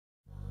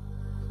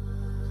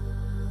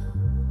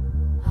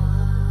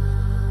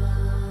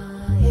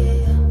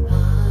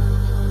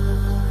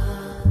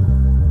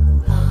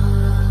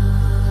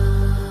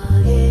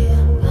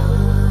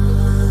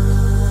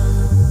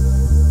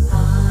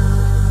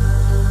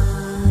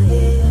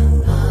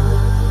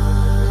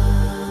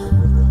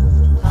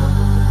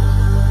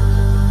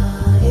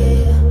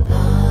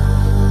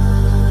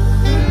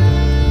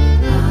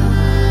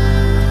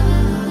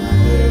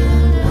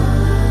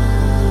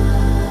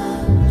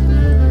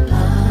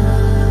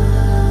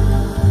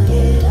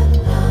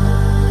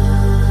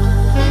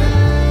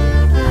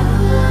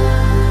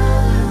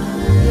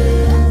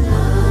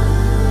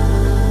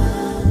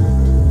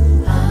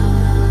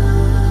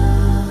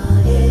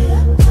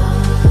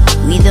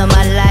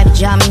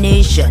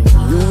examination.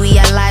 You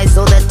realize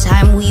all the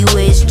time we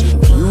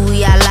wasting. You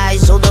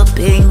realize all the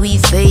pain we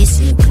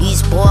facing.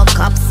 Please pour a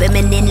cup,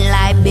 feminine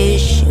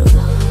libation.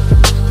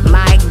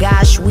 My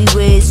gosh, we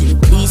raising.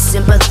 Please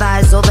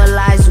sympathize all the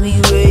lies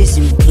we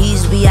raising.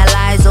 Please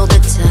realize all the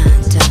time.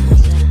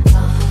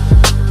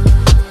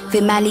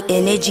 Family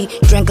energy,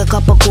 drank a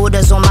couple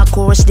quarters on my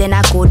chorus, then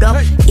I code up.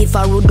 If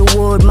I rule the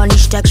world, money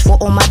stacks for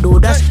all my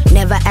daughters.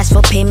 Never asked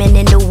for payment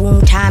in the womb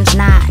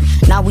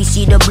 ×9. Now we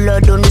see the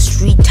blood on the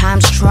street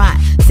times try.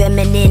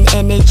 Feminine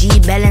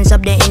energy, balance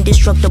up the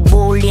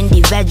indestructible in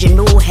the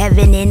vaginal.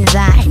 Heaven in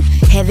thine,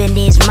 heaven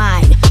is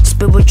mine.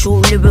 Spiritual,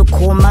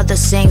 lyrical, mother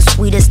sang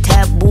sweetest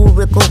taboo,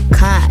 rickle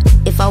kind.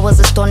 If I was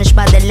astonished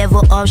by the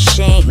level of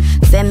shame,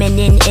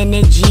 feminine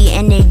energy,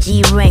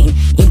 energy reign.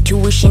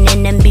 Intuition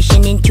and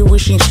ambition,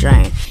 intuition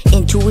shine.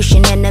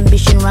 Intuition and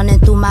ambition running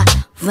through my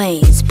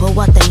veins. Pour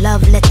out the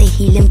love, let the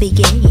healing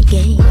begin.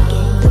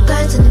 The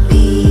birds and the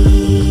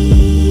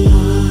bees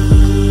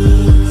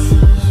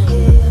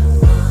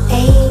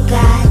ain't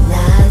got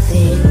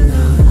nothing.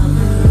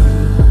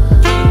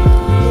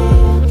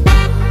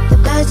 The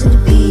birds and the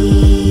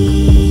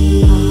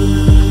bees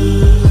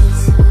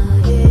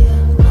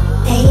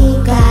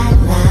ain't got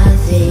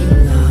nothing.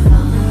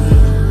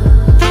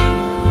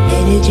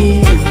 Energy.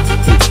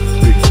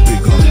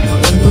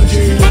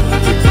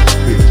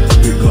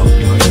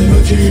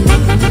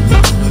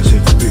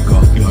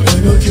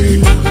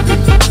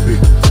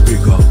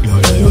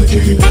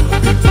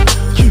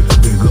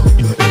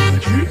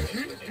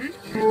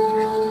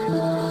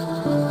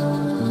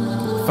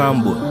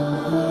 Fambo,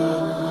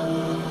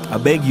 I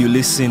beg you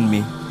listen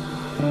me.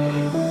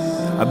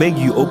 I beg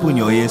you open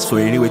your ears for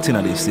any waiting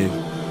that they say.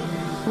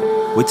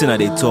 Waiting that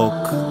they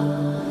talk.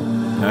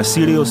 Now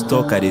serious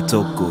talk at they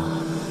talk go.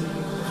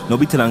 No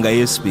be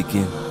telanga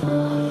speaking.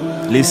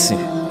 Listen.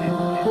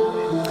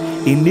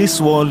 In this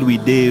world we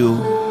deal.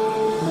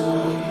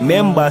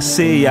 Members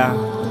say ya,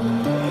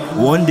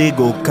 one day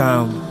go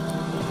come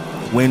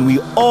when we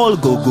all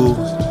go.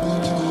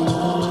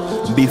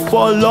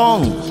 Before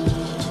long,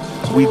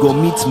 we go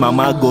meet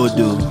Mama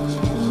Godo.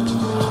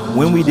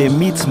 When we dey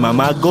meet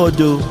Mama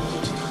Godo,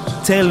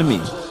 tell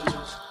me,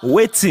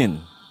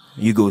 waiting,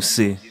 you go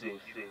say.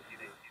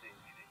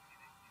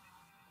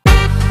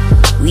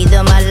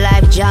 Rhythm of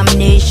life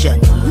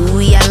germination. You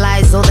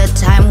realize all the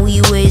time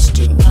we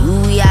wasting. You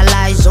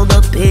realize all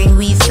the pain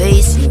we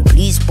facing.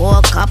 Please pour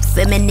a cup,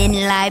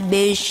 feminine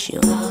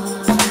libation.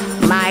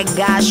 My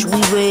gosh,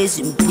 we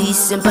raising. Please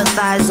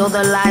sympathize all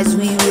the lies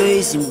we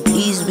raising.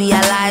 Please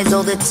realize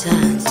all the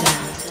time.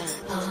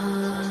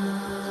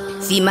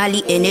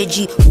 Female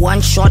energy,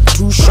 1 shot,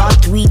 2 shot,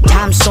 3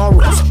 times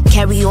sorrows.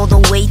 Carry all the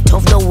weight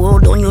of the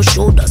world on your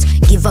shoulders.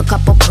 Give a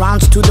couple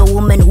crowns to the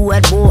woman who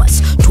had bore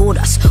us. Told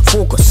us,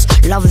 focus,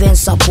 love and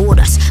support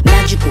us.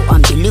 Magical,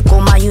 umbilical,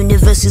 my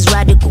universe is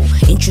radical.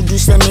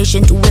 Introduce the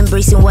nation to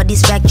embracing what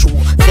is factual.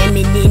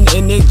 Feminine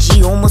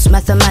energy, almost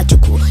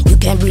mathematical. You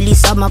can't really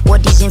sum up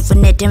what is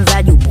infinite and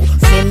valuable.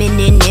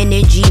 Feminine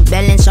energy,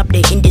 balance up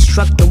the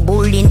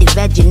indestructible in the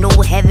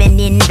vaginal, heaven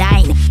in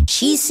thine.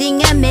 She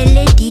sing a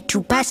melody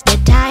to pass the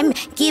time.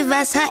 Give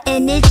us her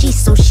energy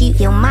so she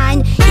will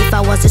mine. If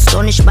I was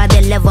astonished by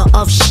the level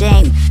of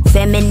shame,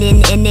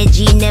 feminine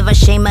energy, never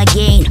shame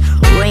again.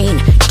 Rain,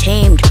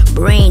 tamed,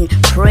 brain,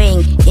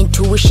 praying.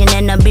 Intuition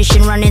and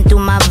ambition running through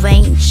my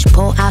veins.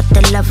 Pour out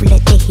the love,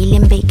 let the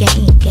healing begin.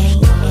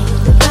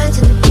 The birds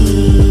and the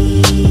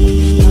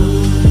bees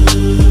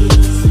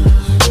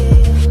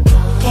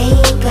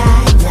ain't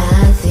got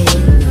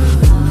nothing.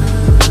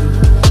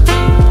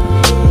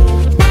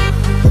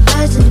 The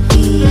birds and the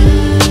bees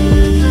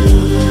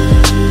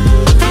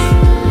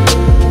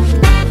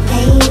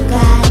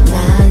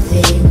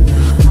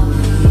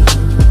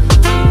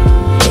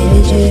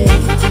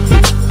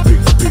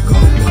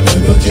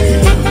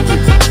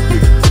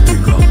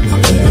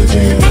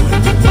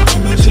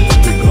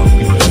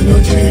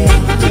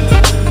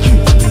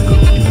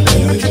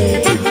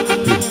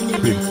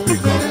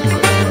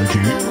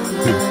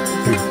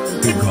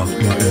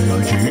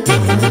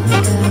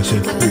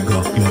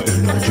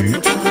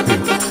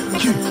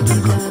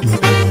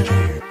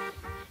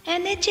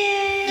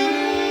energy.